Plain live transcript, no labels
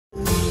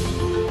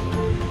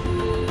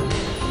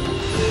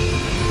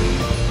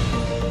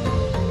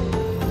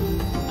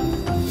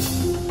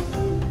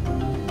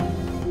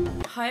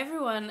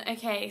everyone.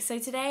 Okay, so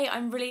today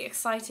I'm really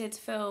excited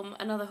to film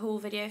another haul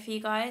video for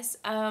you guys.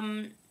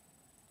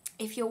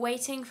 If you're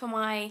waiting for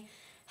my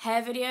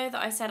hair video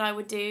that I said I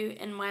would do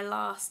in my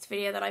last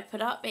video that I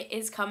put up, it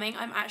is coming.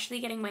 I'm actually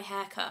getting my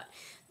hair cut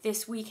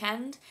this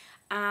weekend,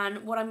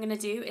 and what I'm going to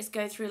do is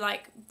go through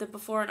like the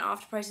before and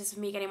after process of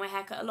me getting my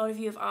hair cut. A lot of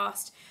you have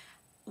asked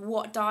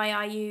what dye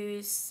I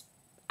use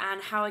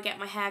and how I get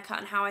my hair cut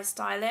and how I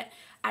style it.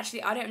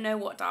 Actually, I don't know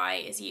what dye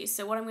is used,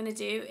 so what I'm going to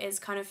do is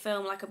kind of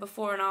film like a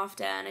before and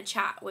after and a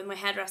chat with my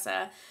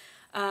hairdresser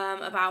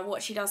about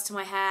what she does to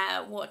my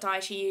hair, what dye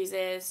she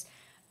uses,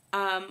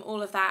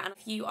 all of that. And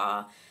if you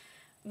are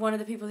one of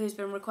the people who's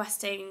been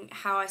requesting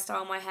how I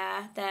style my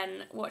hair,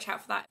 then watch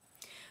out for that.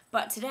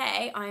 But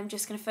today I'm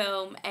just going to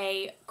film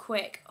a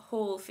quick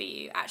haul for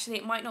you. Actually,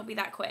 it might not be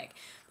that quick,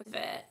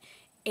 but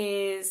it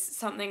is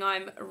something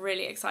I'm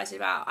really excited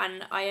about,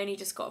 and I only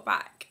just got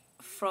back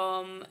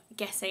from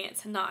getting it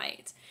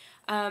tonight.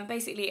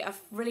 Basically, a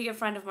really good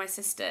friend of my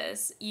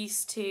sister's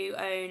used to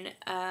own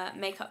a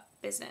makeup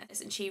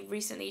business, and she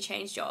recently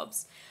changed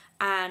jobs,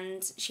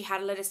 and she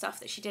had a load of stuff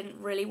that she didn't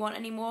really want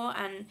anymore,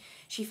 and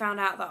she found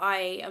out that I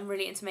am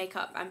really into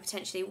makeup and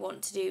potentially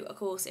want to do a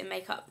course in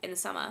makeup in the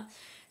summer.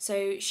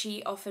 So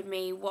she offered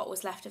me what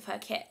was left of her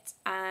kit,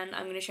 and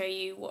I'm going to show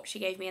you what she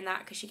gave me in that,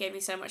 because she gave me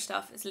so much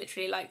stuff. It's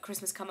literally like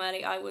Christmas come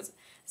early. I was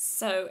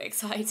so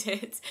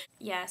excited.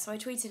 Yeah, so I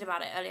tweeted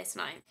about it earlier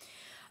tonight.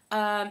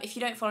 If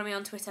you don't follow me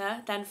on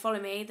Twitter, then follow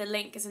me. The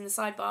link is in the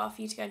sidebar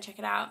for you to go and check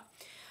it out.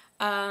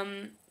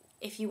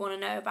 If you want to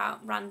know about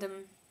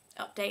random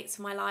updates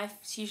of my life,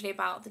 it's usually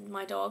about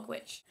my dog,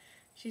 which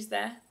she's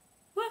there.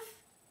 Woof!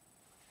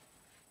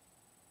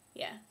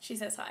 Yeah, she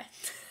says hi.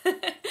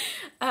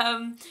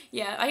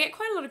 Yeah, I get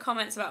quite a lot of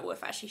comments about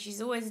Woof, actually.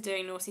 She's always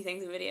doing naughty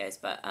things in videos,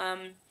 but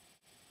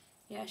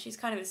yeah, she's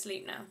kind of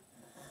asleep now.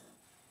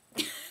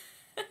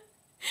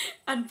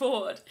 And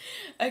bored.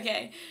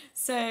 Okay,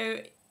 so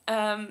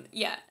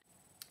yeah,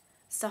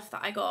 stuff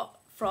that I got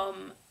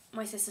from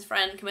my sister's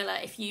friend Camilla.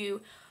 If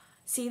you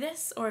see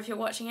this or if you're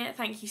watching it,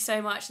 thank you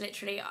so much.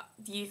 Literally,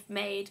 you've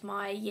made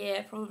my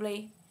year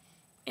probably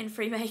in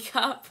free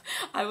makeup.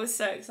 I was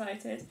so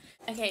excited.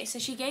 Okay, so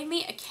she gave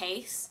me a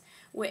case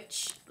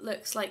which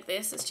looks like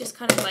this. It's just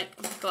kind of like,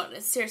 oh my god,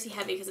 it's seriously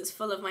heavy because it's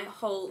full of my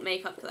whole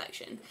makeup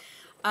collection.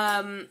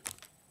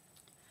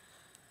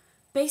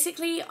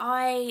 Basically,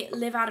 I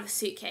live out of a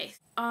suitcase.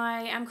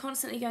 I am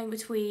constantly going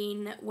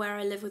between where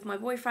I live with my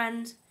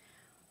boyfriend,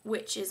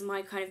 which is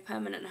my kind of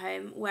permanent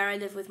home, where I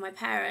live with my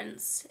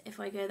parents, if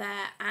I go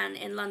there, and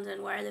in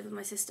London, where I live with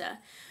my sister.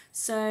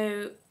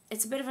 So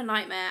it's a bit of a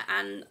nightmare,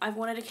 and I've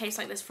wanted a case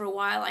like this for a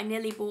while. I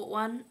nearly bought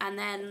one, and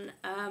then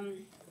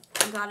I'm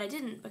glad I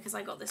didn't, because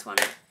I got this one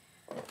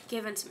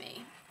given to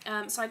me.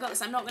 So I got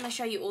this. I'm not going to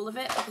show you all of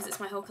it, because it's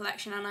my whole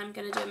collection, and I'm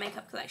going to do a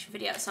makeup collection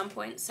video at some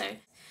point. So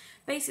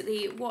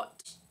basically,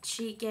 what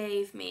she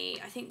gave me,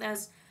 I think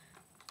there's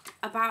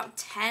about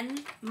 10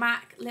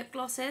 MAC lip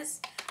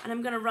glosses, and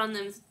I'm going to run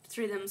them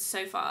through them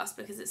so fast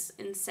because it's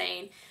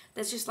insane.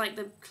 There's just like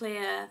the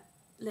clear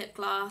lip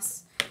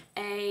gloss,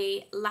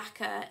 a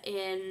lacquer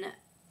in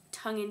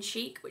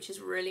tongue-in-cheek, which is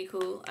really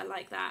cool. I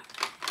like that.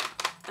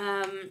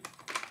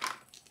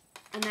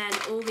 And then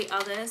all the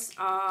others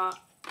are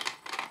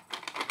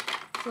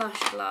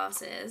plush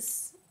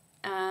glasses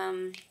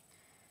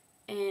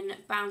in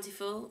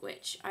Bountiful,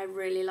 which I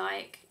really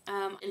like.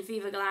 In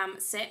Viva Glam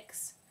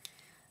 6.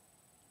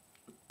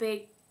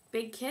 Big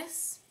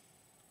Kiss,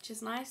 which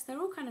is nice. They're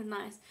all kind of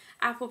nice.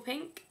 Apple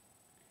Pink.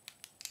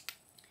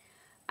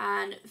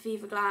 And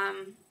Viva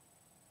Glam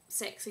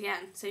 6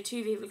 again. So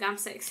 2 Viva Glam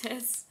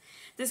 6s.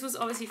 This was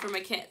obviously from a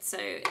kit, so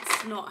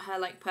it's not her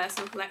like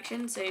personal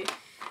collection. So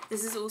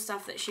this is all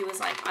stuff that she was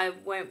like, I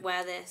won't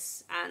wear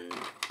this, and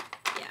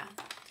yeah.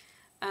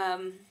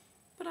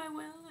 But I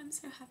will. I'm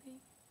so happy,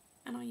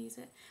 and I'll use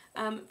it.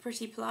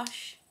 Pretty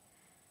Plush.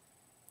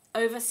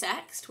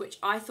 Oversexed, which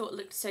I thought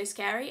looked so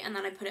scary, and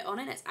then I put it on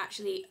and it's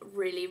actually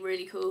really,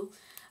 really cool.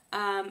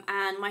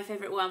 And my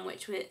favourite one,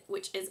 which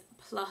is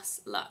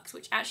Plus Luxe,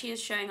 which actually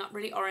is showing up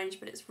really orange,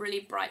 but it's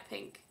really bright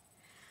pink.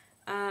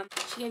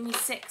 She gave me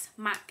 6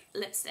 MAC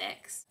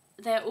lipsticks.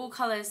 They're all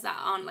colours that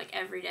aren't like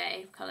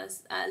everyday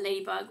colours.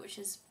 Ladybug, which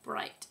is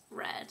bright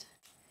red.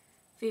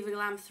 Viva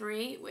Glam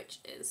 3, which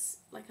is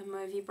like a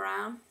mauvey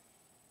brown.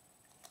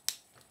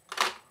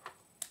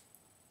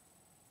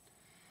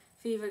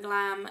 Viva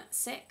Glam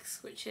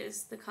 6, which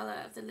is the colour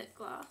of the lip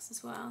gloss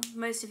as well.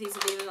 Most of these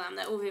are Viva Glam.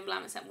 They're all Viva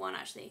Glam except one,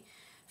 actually.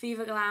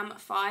 Viva Glam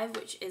 5,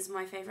 which is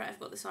my favourite. I've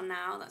got this on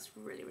now. That's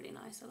really, really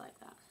nice. I like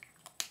that.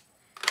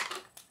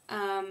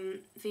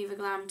 Viva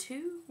Glam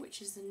 2,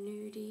 which is the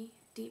nudie,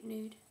 deep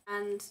nude.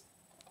 And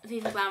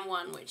Viva Glam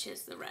 1, which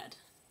is the red.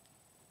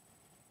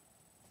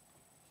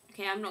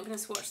 Okay, I'm not going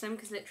to swatch them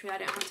because literally I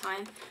don't have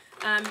time.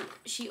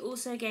 She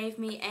also gave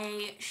me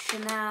a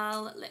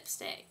Chanel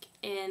lipstick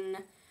in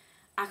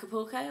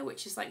Acapulco,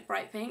 which is like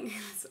bright pink.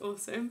 That's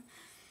awesome.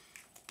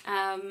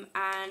 And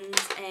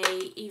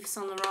a Yves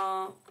Saint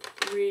Laurent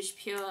Rouge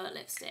Pure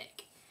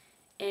lipstick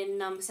in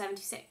number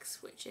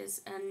 76, which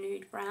is a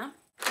nude brown.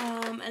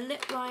 A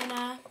lip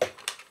liner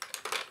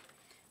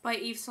by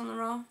Yves Saint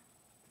Laurent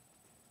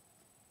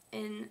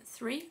in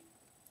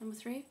number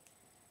 3.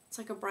 It's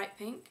like a bright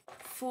pink.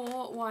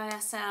 4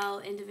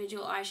 YSL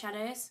individual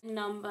eyeshadows.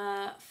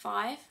 Number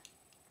 5,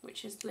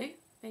 which is blue,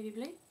 baby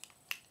blue.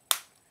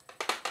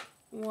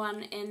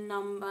 1 in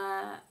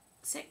number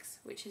 6,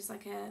 which is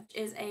like a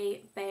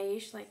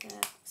beige,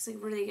 it's a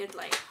really good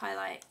like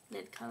highlight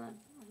lid colour.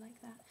 I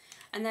like that.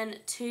 And then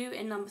 2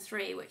 in number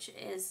 3, which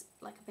is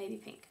like a baby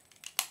pink.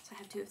 So I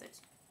have 2 of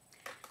those,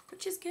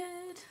 which is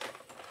good.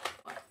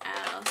 What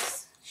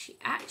else? She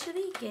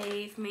actually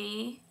gave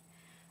me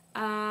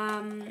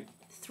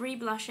 3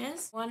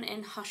 blushes. 1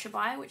 in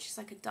Hushabye, which is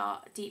like a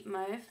dark, deep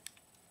mauve.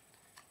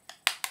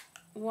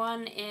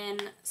 1 in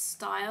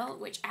Style,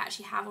 which I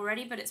actually have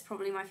already, but it's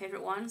probably my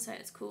favourite one, so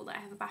it's cool that I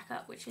have a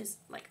backup, which is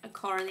like a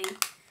corally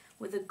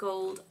with a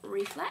gold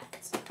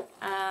reflect.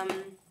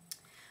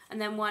 And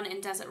then 1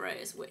 in Desert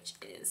Rose, which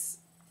is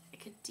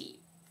like a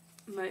deep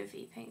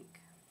mauvey pink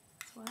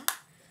as well,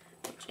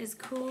 which is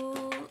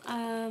cool.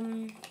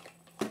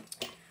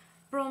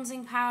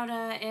 Bronzing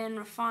powder in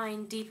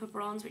Refined Deeper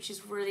Bronze, which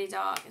is really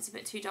dark. It's a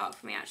bit too dark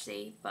for me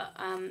actually, but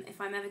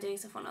if I'm ever doing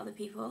stuff on other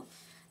people,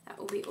 that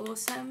will be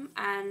awesome.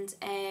 And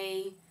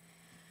a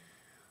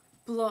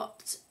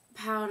blot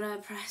powder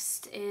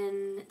pressed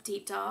in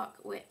Deep Dark,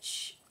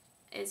 which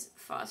is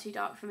far too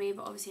dark for me,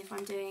 but obviously if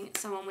I'm doing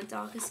someone with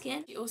darker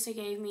skin. She also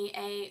gave me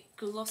a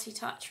Glossy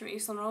Touch from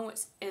Yves Saint Laurent, which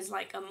is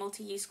like a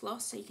multi-use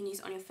gloss, so you can use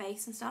it on your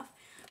face and stuff.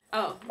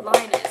 Oh,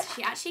 liners.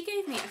 She actually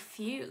gave me a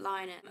few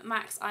liners.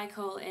 Max Eye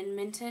Kohl in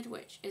Minted,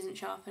 which isn't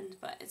sharpened,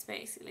 but it's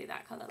basically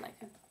that colour, like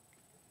a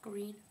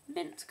green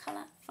mint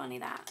colour. Funny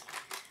that.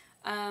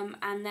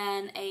 And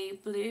then a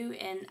blue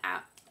in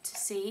Out to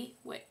Sea,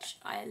 which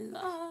I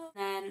love.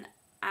 Then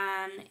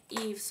an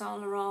Yves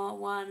Saint Laurent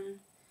one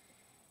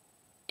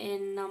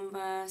in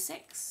number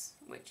 6,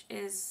 which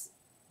is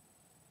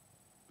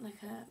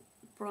like a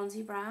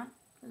bronzy brown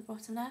at the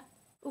bottom there.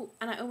 Oh,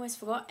 and I almost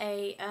forgot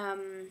a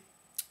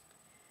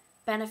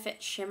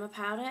Benefit shimmer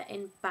powder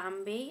in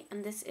Bambi,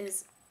 and this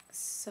is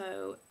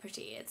so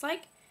pretty. It's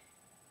like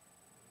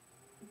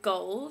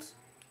gold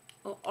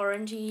or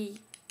orangey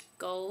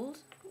gold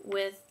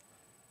with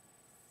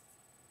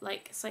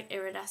like, it's like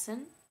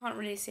iridescent. Can't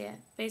really see it.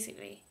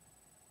 Basically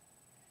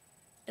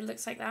it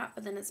looks like that,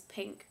 but then it's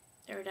pink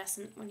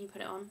iridescent when you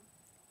put it on.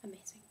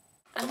 Amazing.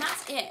 And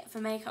that's it for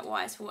makeup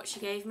wise for what she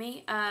gave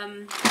me.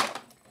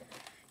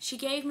 She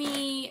gave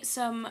me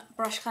some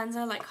brush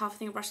cleanser, like half a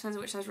thing of brush cleanser,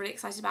 which I was really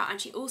excited about. And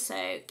she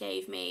also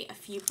gave me a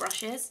few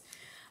brushes,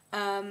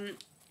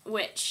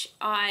 which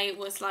I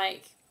was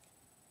like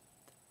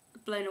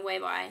blown away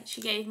by. She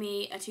gave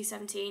me a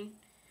 217.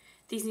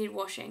 These needed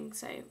washing,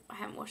 so I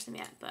haven't washed them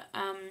yet. But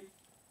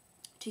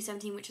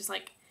 217, which is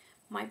like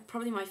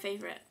probably my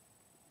favourite,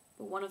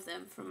 or one of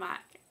them from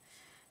MAC.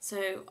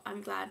 So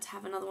I'm glad to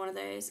have another one of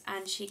those.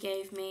 And she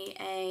gave me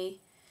a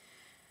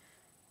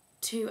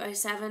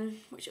 207,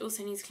 which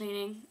also needs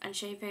cleaning and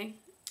shaping.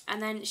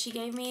 And then she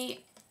gave me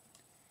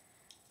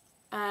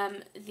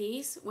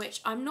these,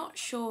 which I'm not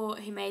sure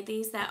who made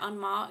these. They're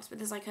unmarked, but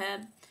there's like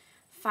a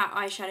fat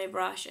eyeshadow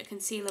brush, a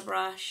concealer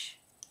brush,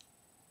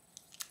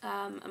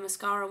 a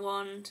mascara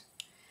wand,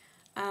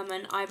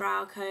 an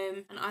eyebrow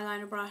comb, an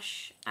eyeliner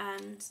brush,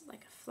 and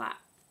like a flat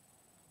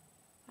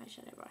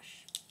eyeshadow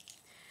brush.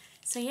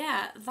 So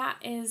yeah, that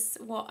is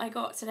what I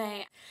got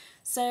today.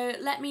 So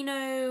let me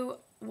know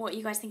what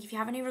you guys think, if you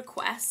have any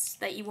requests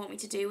that you want me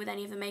to do with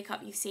any of the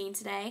makeup you've seen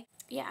today.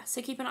 Yeah,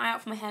 so keep an eye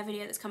out for my hair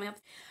video that's coming up.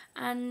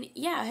 And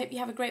yeah, I hope you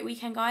have a great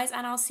weekend, guys,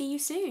 and I'll see you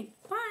soon.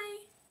 Bye!